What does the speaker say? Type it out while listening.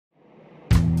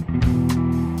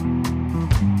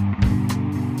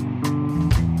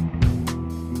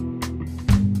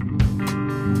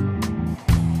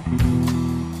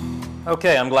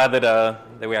Okay, I'm glad that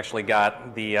we actually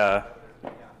got the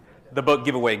book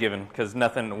giveaway given, because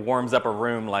nothing warms up a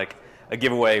room like a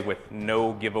giveaway with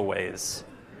no giveaways.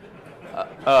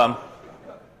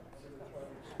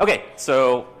 Okay,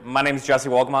 so my name is Jesse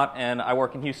Wolgamott, and I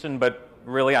work in Houston, but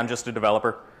really I'm just a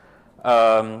developer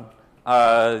for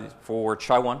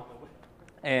Chai One.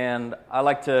 And I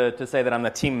like to say that I'm the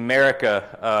Team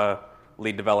America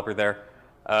lead developer there.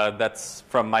 That's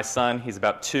from my son. He's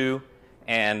about 2.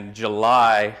 And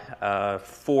July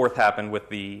 4th happened with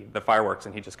the fireworks,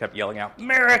 and he just kept yelling out,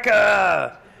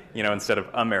 "America!" Instead of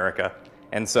America.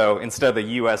 And so instead of the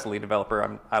U.S. lead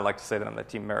developer, I like to say that I'm the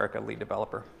Team America lead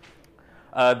developer.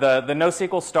 The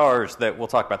NoSQL stars that we'll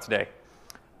talk about today.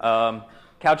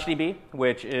 CouchDB,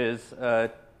 which is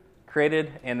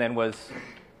created and then was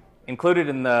included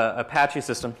in the Apache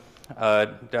system,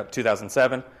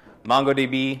 2007.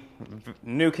 MongoDB,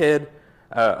 new kid,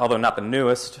 although not the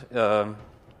newest,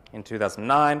 in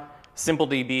 2009.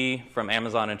 SimpleDB from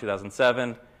Amazon in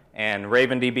 2007, and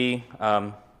RavenDB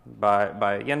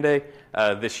by Yende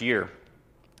this year.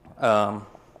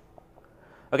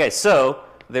 Okay, so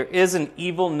there is an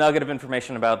evil nugget of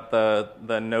information about the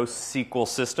NoSQL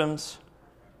systems,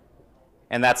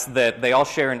 and that's that they all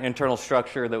share an internal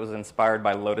structure that was inspired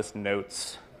by Lotus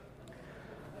Notes.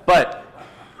 But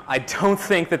I don't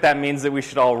think that means that we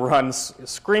should all run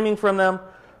screaming from them,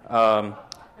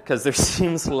 because there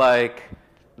seems like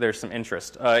there's some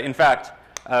interest. In fact,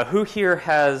 who here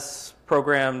has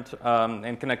programmed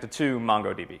and connected to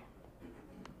MongoDB?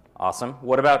 Awesome.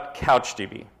 What about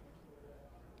CouchDB?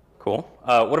 Cool.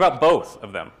 What about both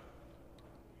of them?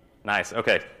 Nice.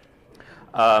 Okay.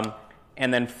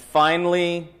 And then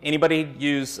finally, anybody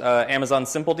use Amazon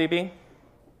SimpleDB?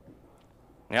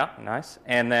 Yeah, nice.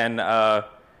 And then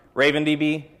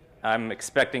RavenDB, I'm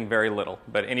expecting very little,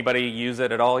 but anybody use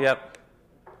it at all yet?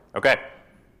 Okay.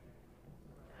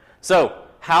 So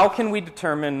how can we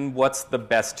determine what's the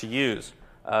best to use?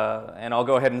 And I'll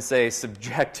go ahead and say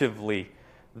subjectively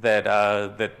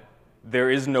that there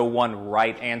is no one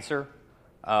right answer.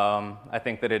 I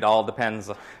think that it all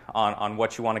depends on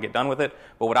what you want to get done with it.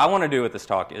 But what I want to do with this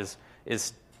talk is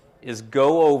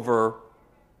go over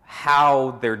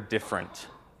how they're different,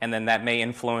 and then that may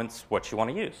influence what you want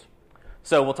to use.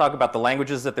 So we'll talk about the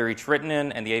languages that they're each written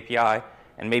in and the API,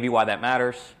 and maybe why that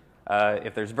matters.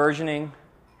 If there's versioning,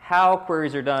 how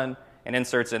queries are done, and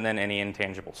inserts, and then any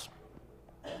intangibles.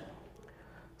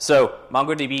 So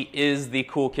MongoDB is the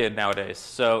cool kid nowadays.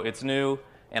 So it's new,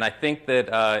 and I think that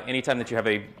anytime that you have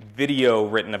a video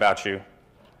written about you,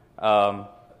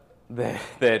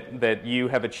 that you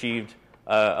have achieved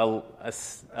a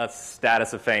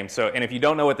status of fame. So, and if you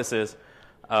don't know what this is,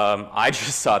 I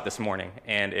just saw it this morning,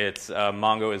 and it's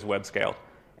Mongo is web scale,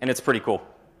 and it's pretty cool.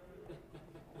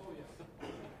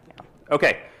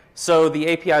 Okay, so the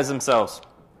APIs themselves.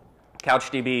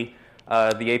 CouchDB,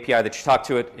 the API that you talk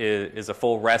to it is a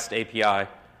full REST API,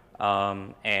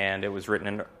 and it was written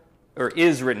in, or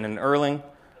is written in Erlang.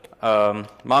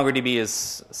 MongoDB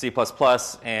is C++,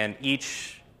 and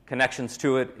each connections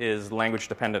to it is language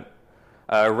dependent.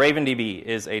 RavenDB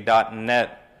is a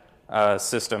 .NET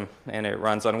system, and it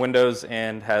runs on Windows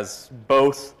and has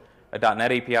both a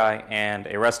 .NET API and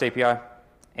a REST API.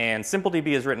 And SimpleDB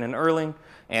is written in Erlang,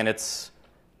 and it's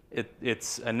a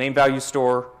name value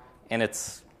store, and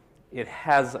it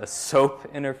has a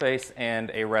SOAP interface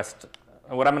and a REST,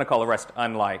 what I'm going to call a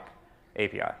REST-unlike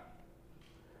API.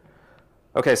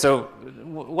 Okay, so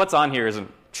what's on here isn't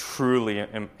truly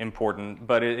important,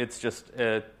 but it's just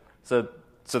so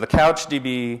the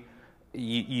CouchDB,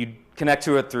 you connect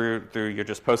to it through you're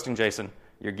just posting JSON,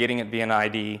 you're getting it via an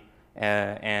ID,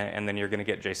 and then you're going to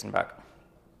get JSON back.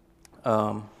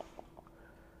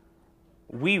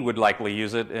 We would likely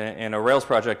use it in a Rails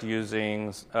project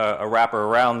using a wrapper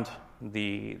around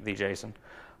the JSON,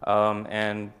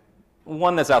 and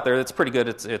one that's out there that's pretty good.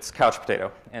 It's Couch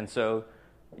Potato, and so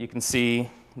you can see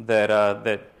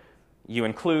that you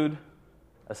include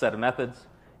a set of methods,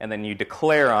 and then you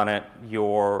declare on it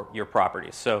your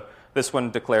properties. So this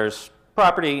one declares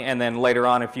property, and then later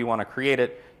on, if you want to create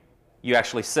it, you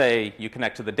actually say, you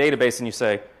connect to the database, and you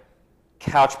say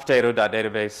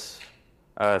couchpotato.database,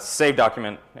 save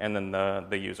document, and then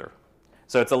the user.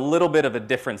 So it's a little bit of a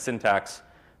different syntax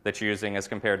that you're using as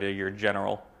compared to your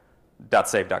general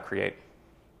 .save.create.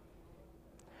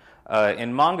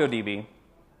 In MongoDB,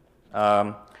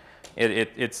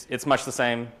 it's much the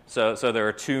same. So there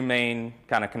are two main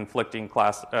kind of conflicting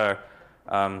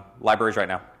libraries right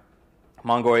now,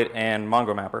 Mongoid and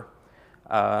MongoMapper.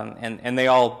 And they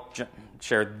all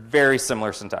share very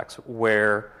similar syntax,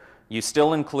 where you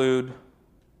still include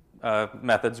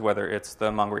methods, whether it's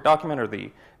the Mongoid document or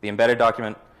the embedded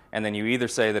document, and then you either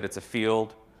say that it's a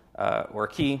field or a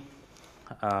key,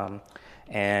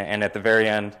 and at the very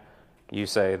end, you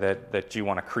say that you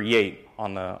want to create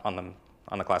on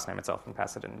the class name itself and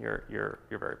pass it in your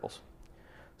variables.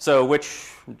 So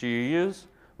which do you use?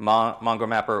 Mongo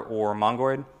Mapper or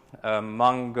Mongoid?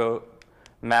 Mongo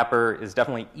Mapper is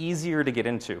definitely easier to get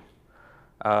into.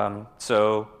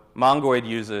 So Mongoid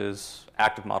uses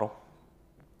active model,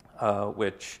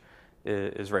 which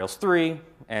is Rails 3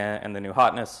 and the new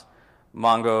hotness.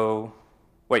 I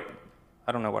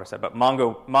don't know what I said, but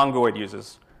Mongoid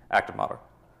uses active model.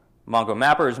 Mongo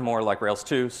Mapper is more like Rails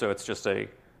 2, so it's just a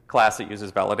class that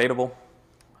uses validatable.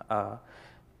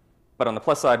 But on the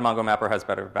plus side, Mongo Mapper has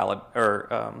better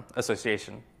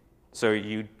association. So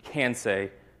you can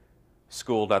say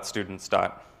school.students.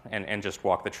 And just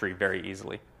walk the tree very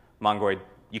easily. Mongoid,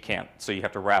 you can't, so you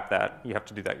have to wrap that. You have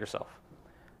to do that yourself.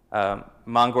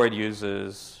 Mongoid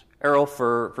uses Arel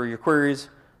for your queries.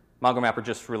 Mongo Mapper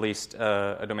just released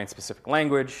a domain-specific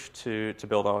language to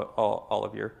build all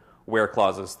of your where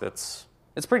clauses. It's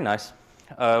pretty nice.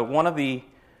 One of the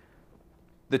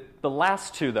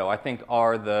last two, though, I think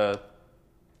are the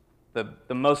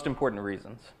most important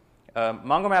reasons.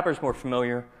 Mongo Mapper is more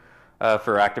familiar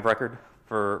for active record,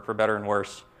 for better and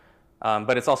worse.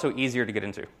 But it's also easier to get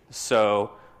into.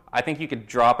 So I think you could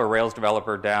drop a Rails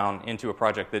developer down into a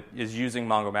project that is using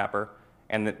Mongo Mapper,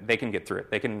 and that they can get through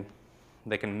it. They can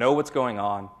know what's going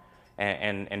on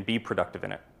and be productive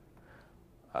in it.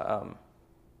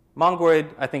 Mongoid,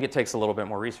 I think it takes a little bit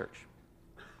more research.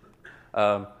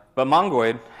 But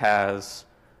Mongoid has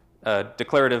a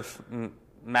declarative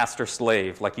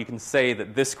master-slave. Like, you can say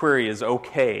that this query is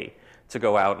okay to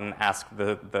go out and ask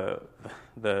the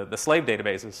slave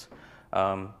databases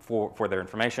for their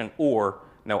information, or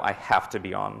no, I have to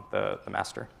be on the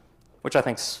master, which I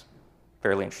think is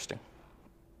fairly interesting.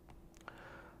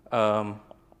 On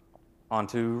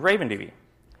to RavenDB.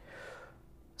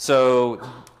 So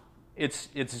it's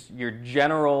your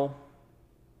general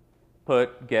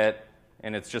put, get,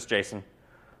 and it's just JSON.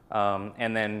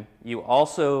 And then you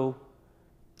also,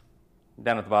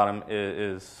 down at the bottom,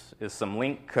 is some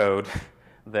link code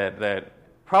that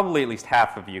probably at least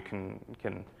half of you can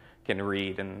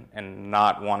read and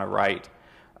not want to write.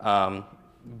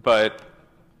 But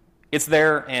it's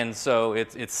there, and so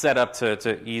it's set up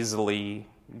to easily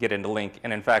get into link.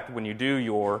 And in fact, when you do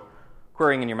your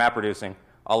querying and your map reducing,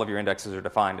 all of your indexes are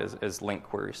defined as link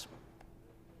queries.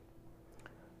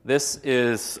 This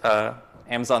is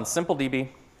Amazon SimpleDB,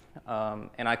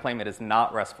 and I claim it is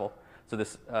not RESTful. So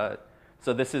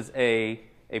this is a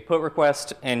put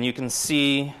request, and you can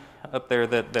see up there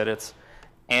that it's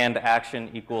and action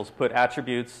equals put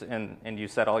attributes, and you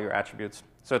set all your attributes.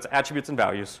 So it's attributes and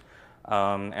values,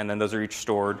 and then those are each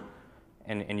stored,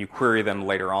 and you query them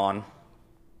later on.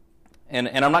 And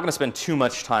I'm not going to spend too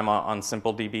much time on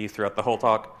SimpleDB throughout the whole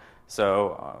talk,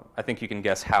 so I think you can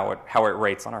guess how it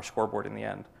rates on our scoreboard in the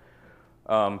end.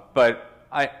 But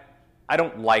I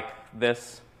don't like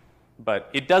this, but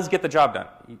it does get the job done.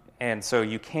 And so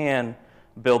you can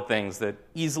build things that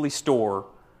easily store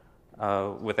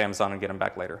with Amazon and get them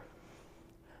back later.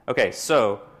 Okay,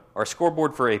 so our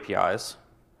scoreboard for APIs.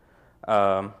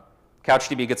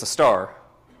 CouchDB gets a star.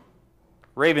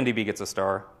 RavenDB gets a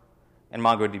star. And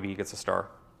MongoDB gets a star.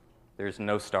 There's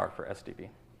no star for SDB.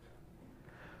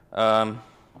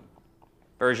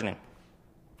 Versioning.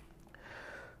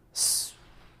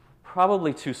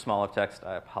 Probably too small of text.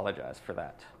 I apologize for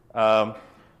that.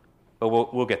 But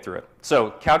we'll get through it.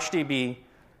 So CouchDB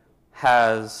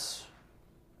has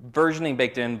versioning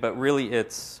baked in, but really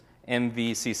it's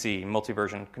MVCC,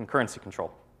 multi-version concurrency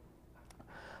control.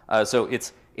 So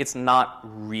it's not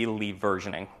really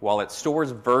versioning. While it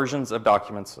stores versions of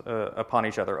documents upon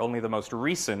each other, only the most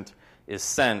recent is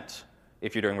sent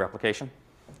if you're doing replication.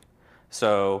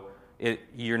 So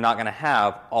you're not going to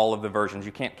have all of the versions.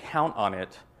 You can't count on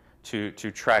it to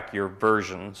track your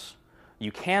versions.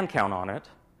 You can count on it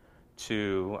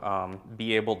to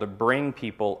be able to bring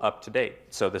people up to date.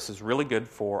 So this is really good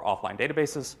for offline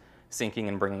databases, syncing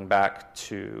and bringing back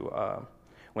to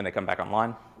when they come back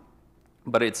online.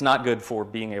 But it's not good for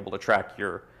being able to track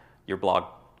your blog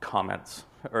comments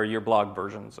or your blog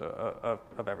versions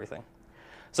of everything.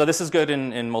 So this is good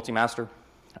in multi-master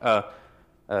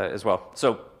as well.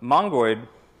 So Mongoid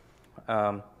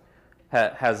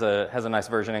has a nice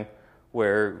versioning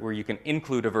where you can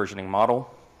include a versioning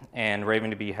model, and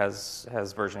RavenDB has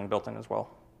versioning built in as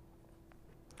well.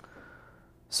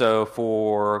 So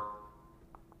for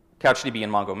CouchDB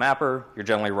and Mongo Mapper, you're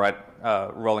generally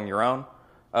rolling your own.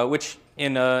 Which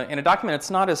in a document,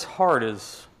 it's not as hard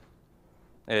as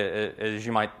as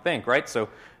you might think, right? So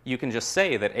you can just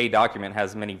say that a document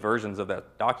has many versions of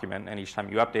that document, and each time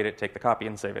you update it, take the copy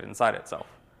and save it inside itself.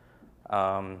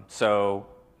 So,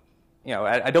 you know,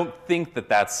 I don't think that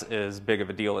that's as big of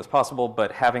a deal as possible,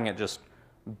 but having it just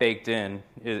baked in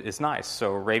is nice.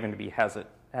 So RavenDB has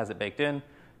it baked in.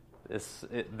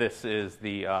 This is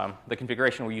the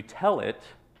configuration where you tell it,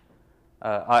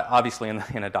 obviously in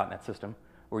a .NET system,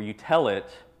 where you tell it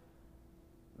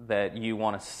that you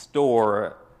want to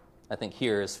store, I think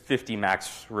here is 50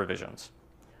 max revisions.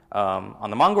 On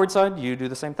the Mongoid side, you do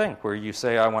the same thing, where you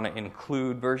say, I want to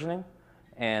include versioning,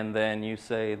 and then you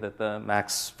say that the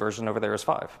max version over there is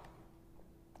 5.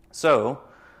 So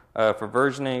for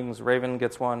versionings, Raven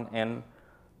gets one, and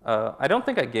I don't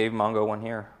think I gave Mongo one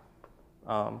here,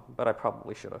 but I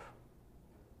probably should have.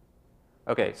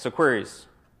 Okay, so queries.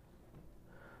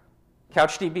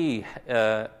 CouchDB,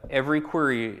 every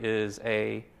query is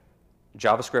a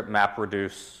JavaScript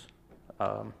MapReduce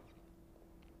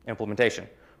implementation,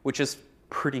 which is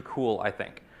pretty cool, I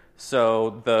think.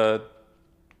 So the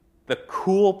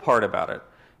cool part about it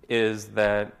is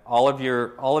that all of your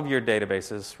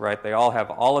databases, right? They all have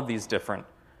all of these different,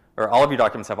 or all of your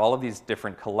documents have all of these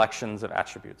different collections of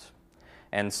attributes.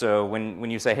 And so when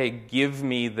you say, hey, give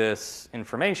me this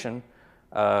information,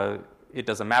 it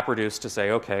does a MapReduce to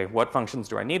say, okay, what functions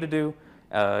do I need to do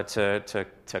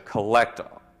to collect,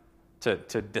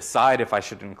 to decide if I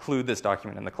should include this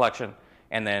document in the collection,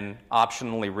 and then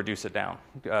optionally reduce it down.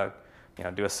 You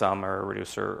know, do a sum or a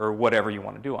reduce or whatever you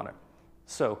want to do on it.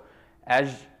 So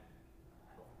as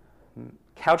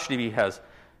CouchDB has,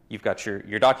 you've got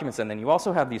your documents, and then you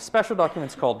also have these special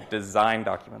documents called design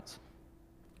documents.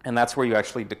 And that's where you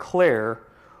actually declare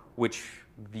which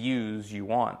views you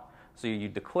want. So you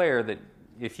declare that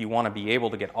if you want to be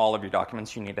able to get all of your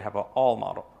documents, you need to have an all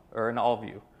model, or an all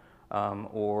view,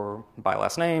 or by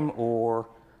last name, or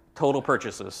total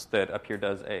purchases that up here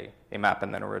does a map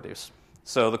and then a reduce.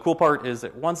 So the cool part is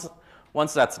that once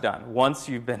that's done, once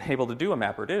you've been able to do a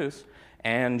map reduce,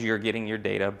 and you're getting your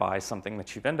data by something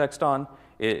that you've indexed on,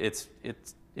 it's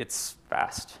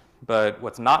fast. But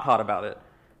what's not hot about it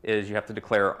is you have to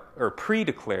declare or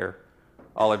pre-declare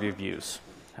all of your views.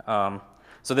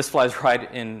 So this flies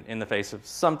right in the face of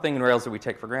something in Rails that we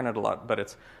take for granted a lot, but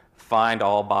it's find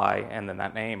all by and then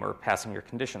that name, or passing your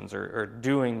conditions, or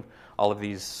doing all of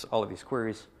these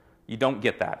queries. You don't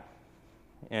get that,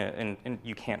 and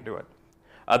you can't do it,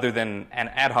 other than an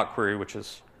ad hoc query, which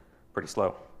is pretty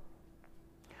slow.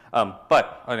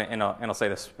 But I'll say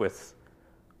this with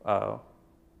the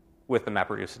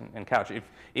MapReduce and Couch,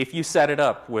 if you set it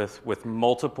up with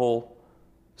multiple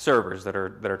servers that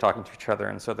are talking to each other,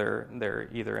 and so they're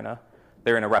either in a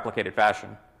replicated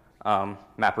fashion,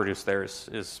 MapReduce there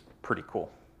is pretty cool.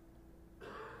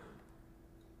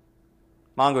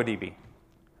 MongoDB.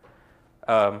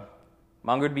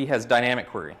 MongoDB has dynamic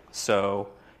query, so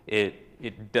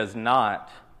it does not.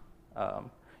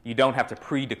 You don't have to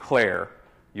pre-declare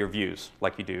your views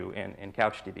like you do in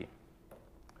CouchDB.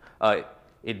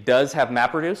 It does have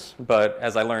MapReduce, but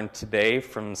as I learned today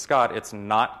from Scott, it's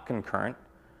not concurrent,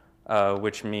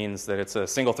 which means that it's a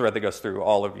single thread that goes through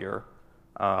all of your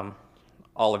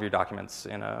documents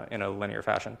in a linear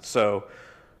fashion. So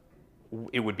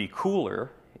it would be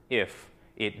cooler if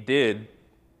it did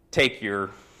take your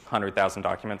 100,000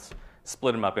 documents,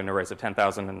 split them up into arrays of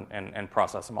 10,000, and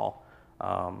process them all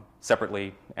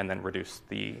separately, and then reduce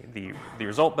the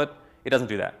result. But it doesn't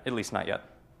do that, at least not yet.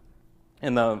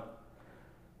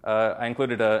 I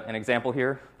included an example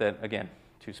here that, again,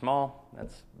 too small.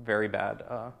 That's very bad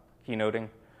keynoting.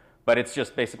 But it's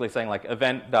just basically saying, like,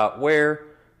 event.where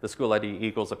the school ID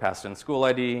equals a passed-in school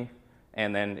ID,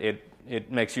 and then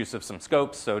it makes use of some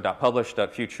scopes, so .publish,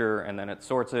 .future, and then it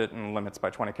sorts it and limits by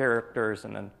 20 characters,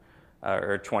 and then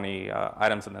or 20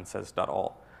 items, and then says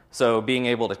 .all. So being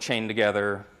able to chain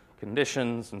together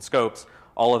conditions and scopes,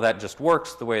 all of that just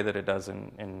works the way that it does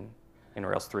in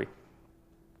Rails 3.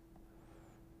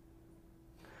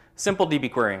 Simple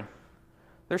DB querying.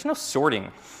 There's no sorting,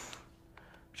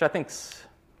 which I think's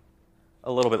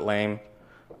a little bit lame.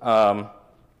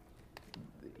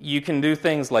 You can do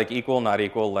things like equal, not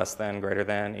equal, less than, greater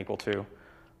than, equal to.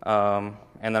 And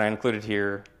then I included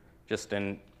here just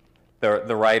in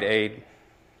the right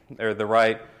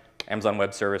Amazon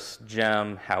Web Service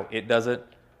gem, how it does it.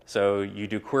 So you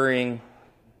do querying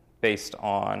based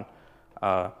on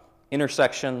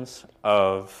intersections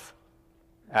of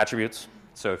attributes.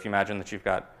 So if you imagine that you've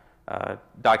got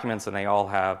documents and they all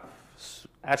have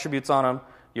attributes on them,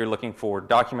 you're looking for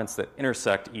documents that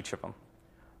intersect each of them.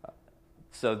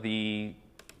 So the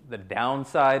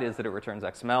downside is that it returns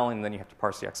XML, and then you have to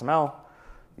parse the XML.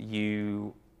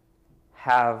 You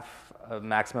have a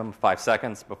maximum of 5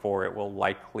 seconds before it will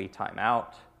likely time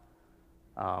out.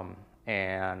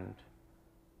 And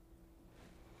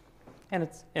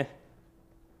it's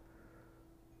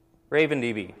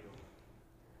RavenDB.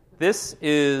 This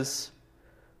is,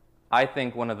 I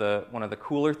think, one of the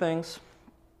cooler things.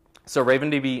 So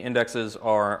RavenDB indexes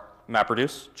are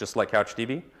MapReduce, just like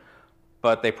CouchDB,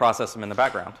 but they process them in the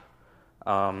background.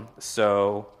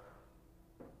 So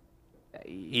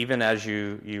even as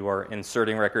you are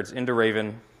inserting records into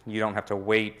Raven, you don't have to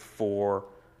wait for,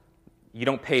 you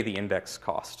don't pay the index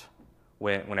cost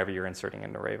whenever you're inserting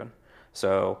into Raven.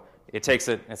 So it takes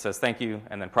it, it says thank you,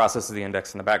 and then processes the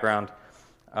index in the background,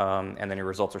 and then your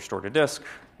results are stored to disk,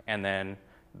 and then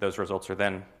those results are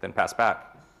then passed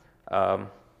back.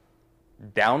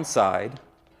 Downside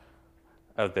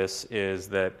of this is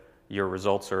that your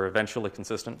results are eventually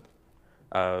consistent,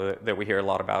 that we hear a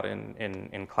lot about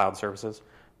in cloud services.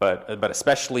 But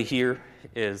especially here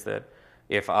is that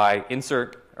if I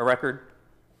insert a record,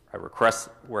 I request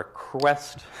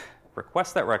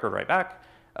that record right back,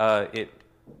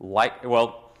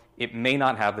 it may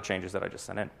not have the changes that I just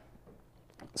sent in.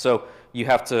 So you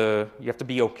have to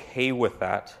be okay with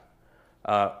that,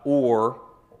 or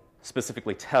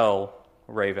specifically tell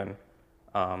Raven,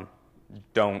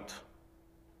 don't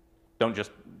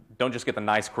just get the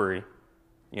nice query,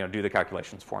 do the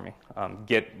calculations for me.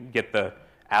 Get the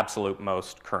absolute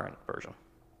most current version.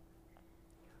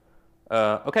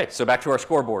 Okay, so back to our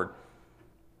scoreboard.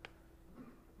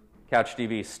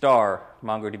 CouchDB star,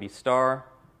 MongoDB star.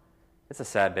 It's a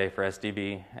sad day for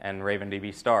SDB and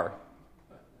RavenDB star.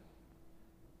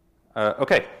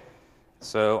 Okay,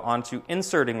 so on to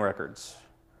inserting records.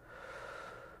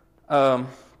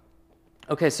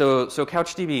 Okay, so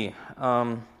CouchDB.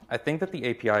 I think that the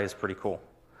API is pretty cool.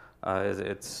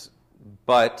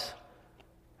 But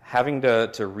having to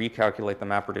recalculate the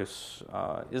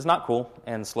MapReduce is not cool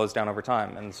and slows down over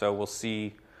time. And so we'll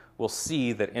see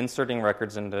that inserting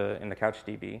records into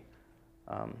CouchDB,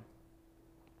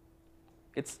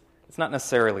 it's not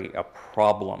necessarily a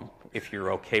problem if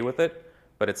you're okay with it,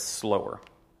 but it's slower.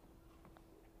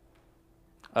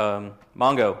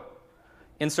 Mongo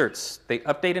inserts, they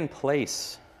update in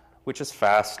place, which is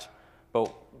fast,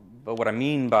 but what I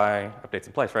mean by updates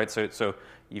in place, right? So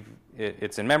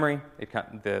it's in memory.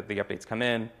 The updates come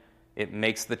in. It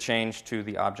makes the change to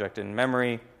the object in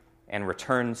memory and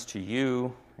returns to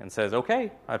you and says,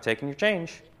 "Okay, I've taken your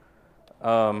change."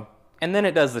 And then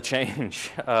it does the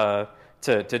change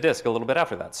to disk a little bit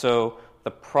after that. So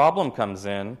the problem comes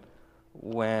in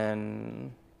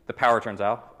when the power turns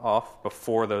off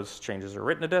before those changes are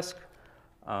written to disk.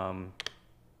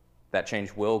 That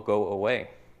change will go away.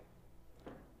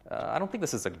 I don't think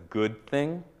this is a good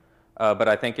thing, but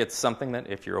I think it's something that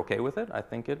if you're okay with it, I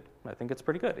think it's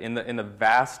pretty good. In the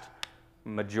vast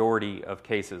majority of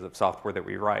cases of software that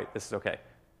we write, this is okay.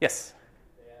 Yes?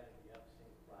 They added the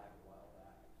upsync flag a while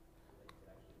back, so they could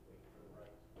actually wait for the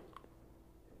write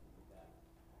and do that.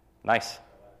 Nice. So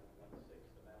after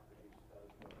 1.6, the MapReduce does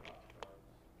what does.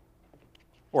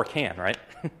 Or can, right?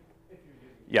 If you're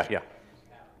using Yeah.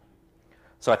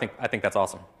 So I think that's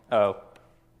awesome.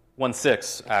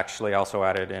 1.6 actually also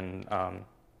added in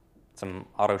some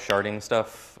auto sharding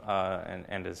stuff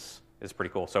and is pretty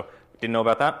cool. So didn't know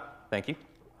about that. Thank you.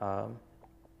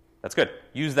 That's good.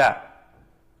 Use that.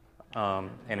 And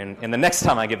in the next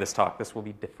time I give this talk, this will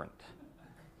be different.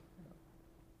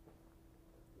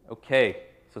 Okay,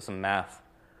 so some math.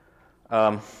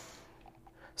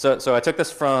 So I took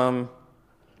this from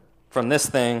this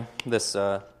thing, this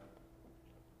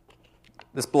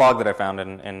blog that I found,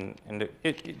 and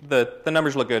the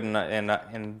numbers look good,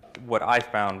 and what I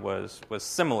found was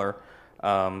similar,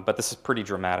 but this is pretty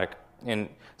dramatic. And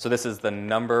so this is the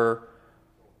number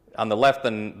on the left,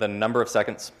 the number of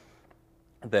seconds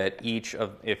that each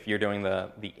of, if you're doing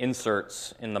the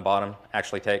inserts in the bottom,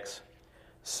 actually takes.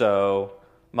 So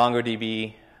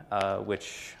MongoDB,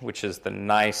 which is the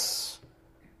nicer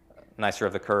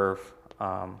of the curve,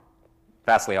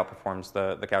 vastly outperforms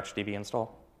the CouchDB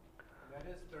install. That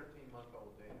is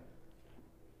 13-month-old data.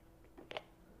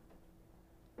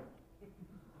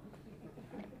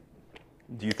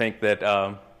 Do you think that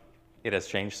it has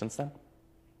changed since then?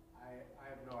 I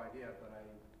have no idea, but I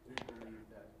do believe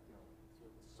that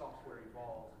software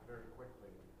evolves very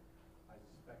quickly. I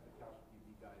suspect the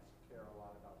CouchDB guys care a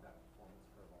lot about that performance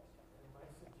curve also. And my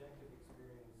subjective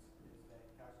experience is that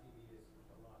CouchDB is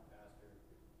a lot faster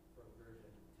from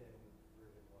version 10,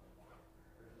 version 1,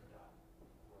 version dot.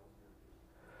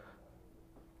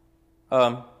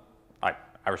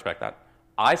 I respect that.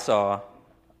 I saw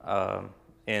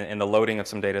in the loading of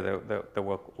some data that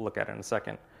we'll look at in a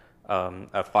second,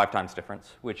 a 5 times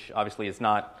difference, which obviously is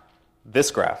not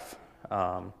this graph,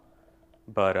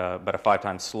 but a 5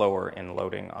 times slower in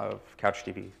loading of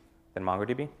CouchDB than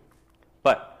MongoDB.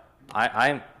 But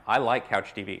I like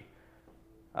CouchDB.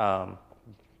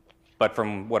 But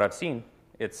from what I've seen,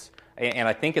 and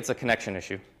I think it's a connection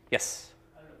issue. Yes?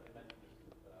 I don't know if you mentioned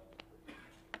this,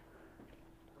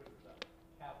 but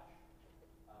Couch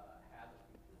has a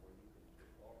feature where you can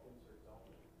insert only,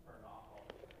 turn off all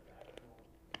the transactional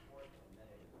support, and then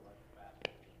it is much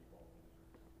faster than default.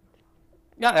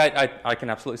 Yeah, I can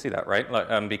absolutely see that, right?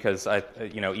 Because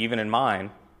even in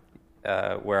mine,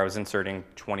 where I was inserting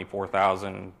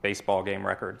 24,000 baseball game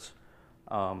records,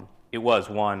 it was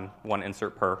one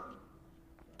insert per,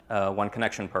 one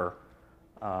connection per,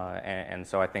 and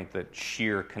so I think that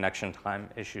sheer connection time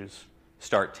issues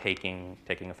start taking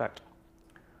effect.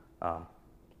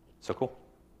 So cool.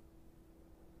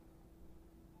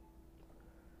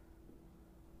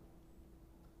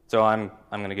 So I'm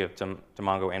going to give to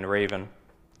Mongo and Raven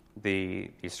these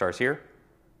stars here.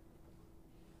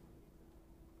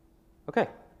 Okay,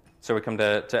 so we come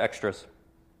to extras.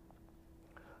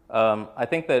 I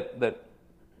think that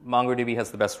MongoDB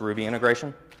has the best Ruby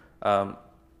integration.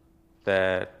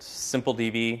 That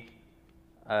SimpleDB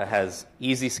has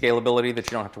easy scalability that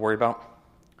you don't have to worry about.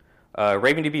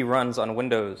 RavenDB runs on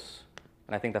Windows,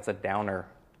 and I think that's a downer.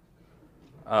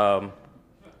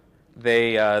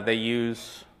 They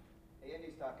use.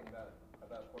 Andy's talking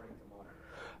about porting to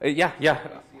Mongo. Yeah. CLI,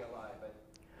 but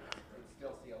it's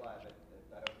still CLI, but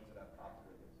that opens it up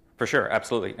possibilities. For sure,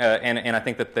 absolutely. And I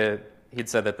think that he'd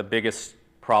said that the biggest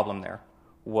problem there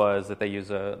was that they use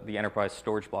the enterprise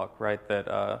storage block, right,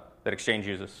 that Exchange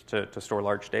uses to store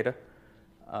large data.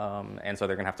 And so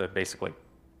they're going to have to basically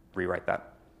rewrite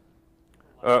that.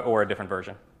 Or a different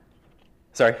version.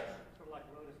 Sorry? Sort of like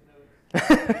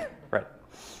Lotus nodes. Right.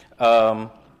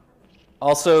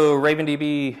 Also,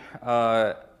 RavenDB,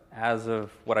 as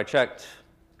of what I checked,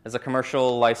 has a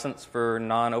commercial license for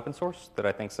non-open source that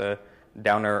I think's a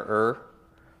downer-er.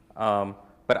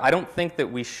 But I don't think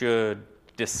that we should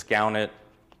discount it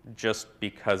just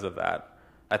because of that.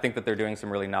 I think that they're doing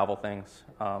some really novel things,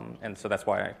 and so that's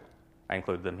why I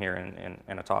include them here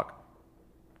in a talk.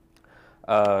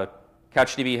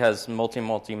 CouchDB has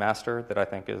multi-master that I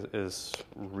think is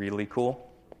really cool,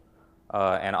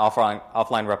 and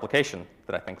offline replication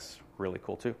that I think is really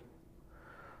cool too.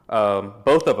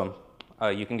 Both of them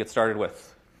you can get started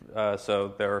with.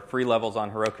 So there are free levels on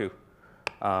Heroku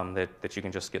that you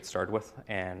can just get started with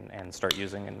and start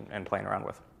using and playing around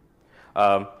with.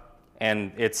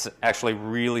 And it's actually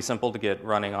really simple to get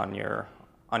running on your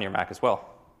Mac as well.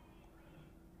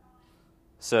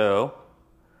 So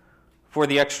for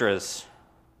the extras,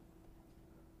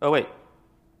 oh wait,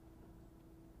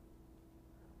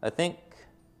 I think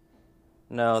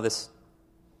no this.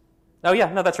 Oh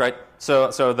yeah, no, that's right.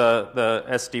 So the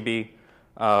SDB,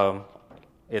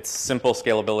 it's simple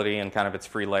scalability and kind of its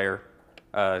free layer,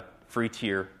 free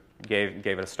tier gave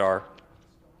it a star.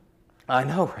 I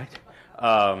know, right?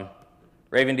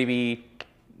 RavenDB,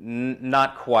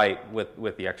 not quite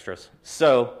with the extras.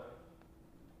 So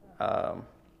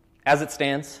as it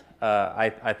stands,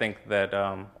 I think that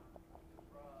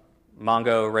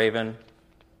Mongo, Raven,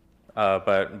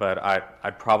 but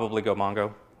I'd probably go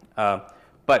Mongo.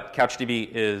 But CouchDB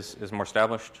is more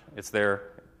established. It's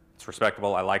there. It's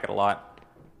respectable. I like it a lot.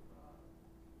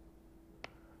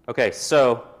 Okay,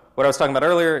 so what I was talking about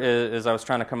earlier is I was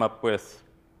trying to come up with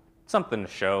something to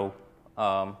show.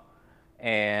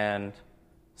 And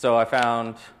so I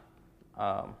found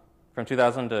from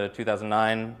 2000 to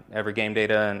 2009 every game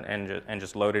data and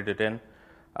just loaded it in.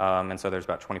 And so there's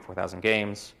about 24,000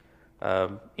 games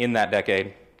in that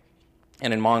decade.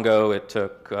 And in Mongo, it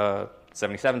took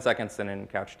 77 seconds, and in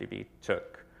CouchDB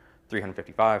took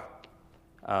 355.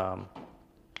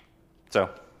 So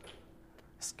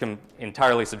it's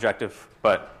entirely subjective,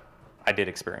 but I did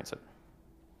experience it.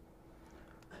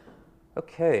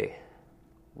 Okay,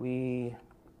 we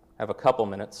have a couple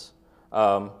minutes.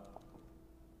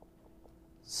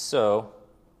 So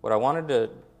what I wanted to,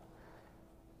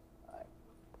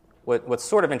 what's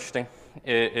sort of interesting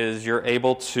is you're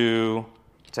able to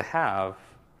have,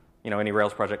 any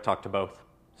Rails project talk to both.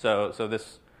 So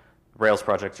this Rails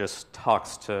project just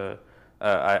talks to,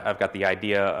 I've got the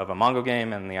idea of a Mongo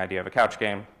game and the idea of a Couch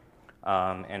game,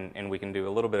 and we can do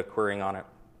a little bit of querying on it.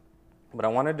 But I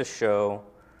wanted to show,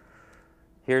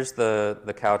 here's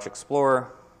the Couch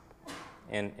Explorer,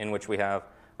 in which we have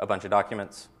a bunch of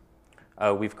documents.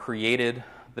 We've created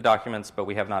the documents, but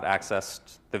we have not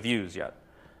accessed the views yet.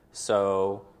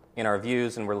 So in our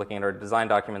views, and we're looking at our design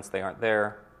documents, they aren't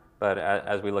there. But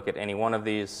as we look at any one of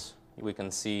these, we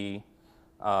can see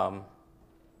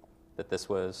that this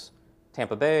was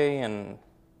Tampa Bay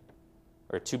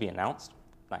or to be announced.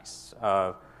 Nice.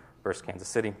 Versus Kansas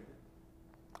City.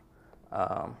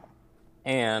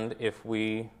 And if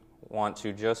we want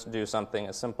to just do something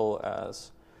as simple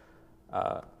as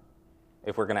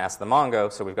if we're going to ask the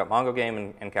Mongo, so we've got Mongo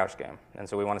game and couch game, and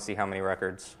so we want to see how many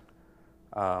records.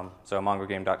 So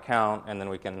MongoGame.count, and then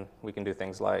we can do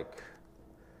things like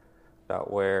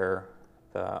 .where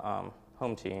the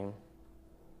home team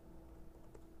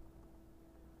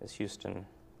is Houston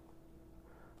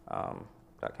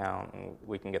 .count, and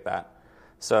we can get that.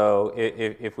 So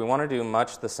if we want to do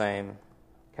much the same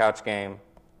couch game,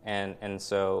 and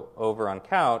so over on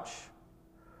couch,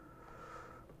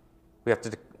 we have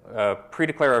to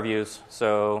pre-declare our views.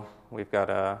 So we've got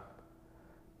a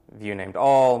view named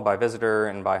all, by visitor,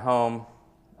 and by home.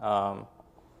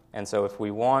 And so if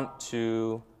we want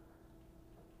to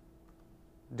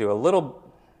do a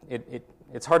little,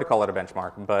 it's hard to call it a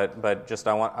benchmark, but just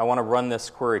I want to run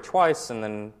this query twice, and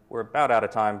then we're about out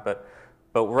of time. But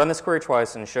we'll run this query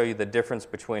twice and show you the difference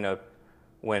between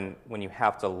when you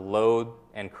have to load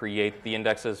and create the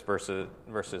indexes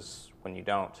versus when you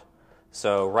don't.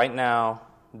 So right now,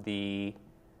 the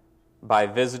by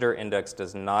visitor index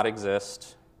does not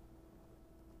exist.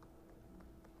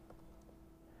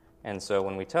 And so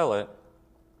when we tell it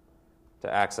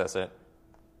to access it,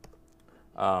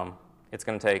 it's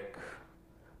going to take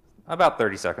about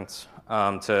 30 seconds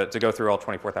to go through all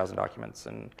 24,000 documents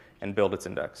and build its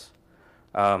index.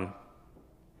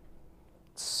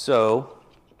 So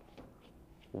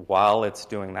while it's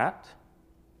doing that,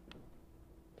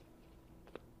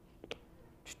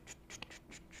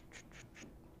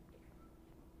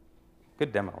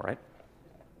 good demo, right?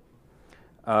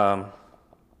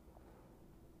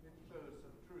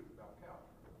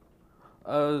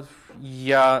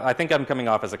 Yeah, I think I'm coming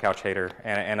off as a couch hater,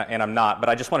 and I'm not, but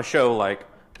I just want to show like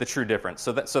the true difference.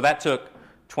 So that took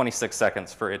 26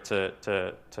 seconds for it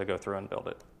to go through and build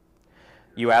it.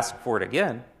 You ask for it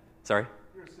again. Sorry?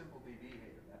 You're a simple DB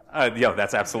hater. Yeah,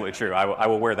 that's absolutely true. I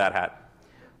will wear that hat.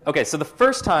 Okay, so the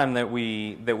first time that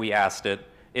we asked it,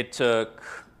 it took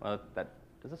does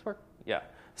this work? Yeah.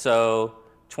 So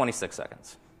 26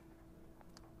 seconds.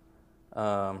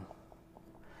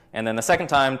 And then the second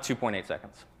time, 2.8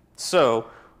 seconds. So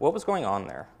what was going on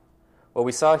there? Well,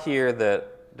 we saw here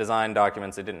that design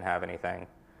documents, it didn't have anything.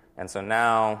 And so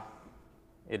now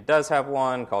it does have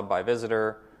one called by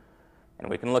visitor, and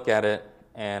we can look at it,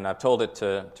 and I've told it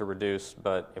to reduce,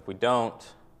 but if we don't,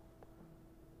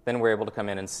 then we're able to come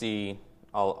in and see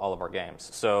all of our games.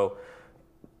 So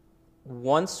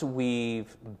once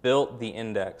we've built the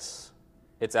index,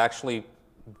 it's actually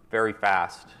very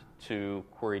fast to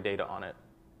query data on it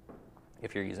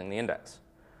if you're using the index.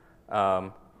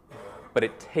 But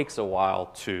it takes a while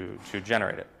to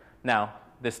generate it. Now,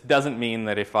 this doesn't mean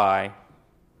that if I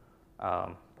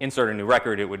insert a new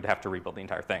record, it would have to rebuild the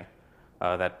entire thing.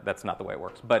 That's not the way it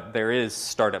works. But there is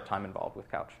startup time involved with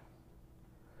Couch.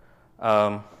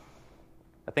 I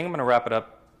think I'm going to wrap it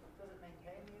up. Does it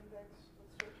maintain the index with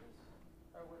searches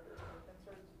or with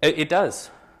inserts? It does.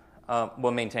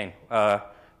 Well, maintain.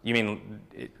 You mean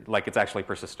like it's actually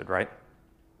persisted, right?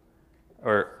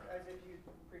 Or as if you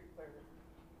pre-declared it.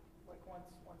 Like once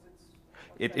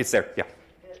it's it's there, yeah.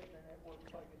 hit, then it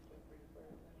works like it's been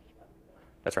pre-declared.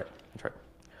 That's right. That's right.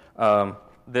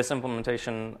 This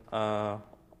implementation, the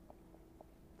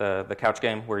couch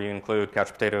game, where you include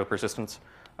couch potato persistence,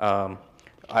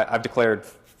 I've declared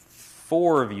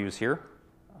 4 views here,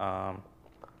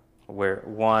 where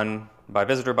one by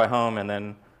visitor, by home, and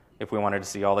then if we wanted to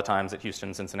see all the times that Houston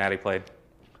and Cincinnati played,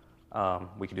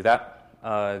 we could do that.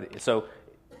 So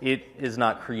it is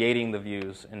not creating the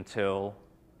views until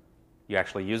you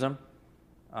actually use them.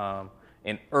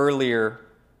 In earlier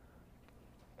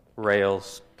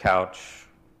Rails couch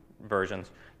versions,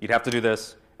 you'd have to do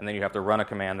this, and then you have to run a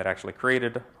command that actually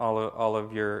created all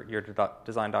of your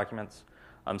design documents.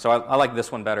 So I like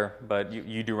this one better, but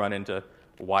you do run into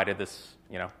why did this,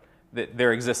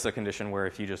 there exists a condition where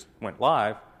if you just went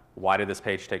live, why did this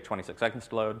page take 26 seconds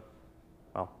to load?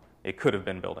 Well, it could have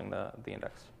been building the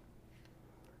index.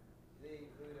 Do they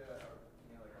include like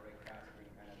a rate casting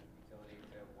kind of utility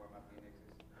to warm up the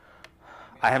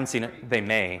indexes? I haven't seen it. They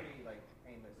may. It's pretty like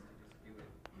painless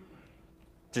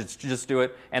to just do it. Just do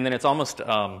it, and then it's almost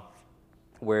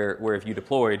where if you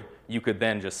deployed, you could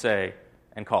then just say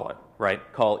and call it, right?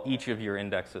 Call each of your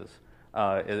indexes.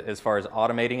 As far as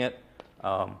automating it,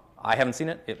 I haven't seen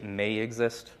it. It may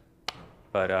exist,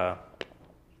 but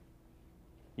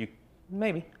you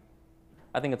maybe.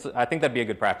 I think that'd be a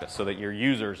good practice so that your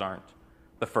users aren't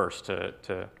the first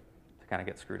to kind of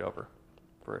get screwed over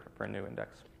for a new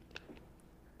index.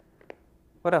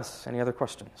 What else? Any other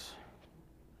questions?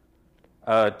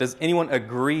 Does anyone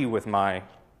agree with my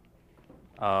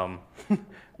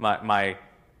my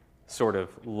sort of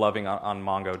loving on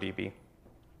MongoDB?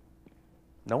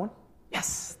 No one?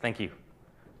 Yes, thank you.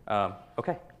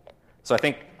 Okay, so I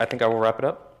think I will wrap it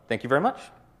up. Thank you very much.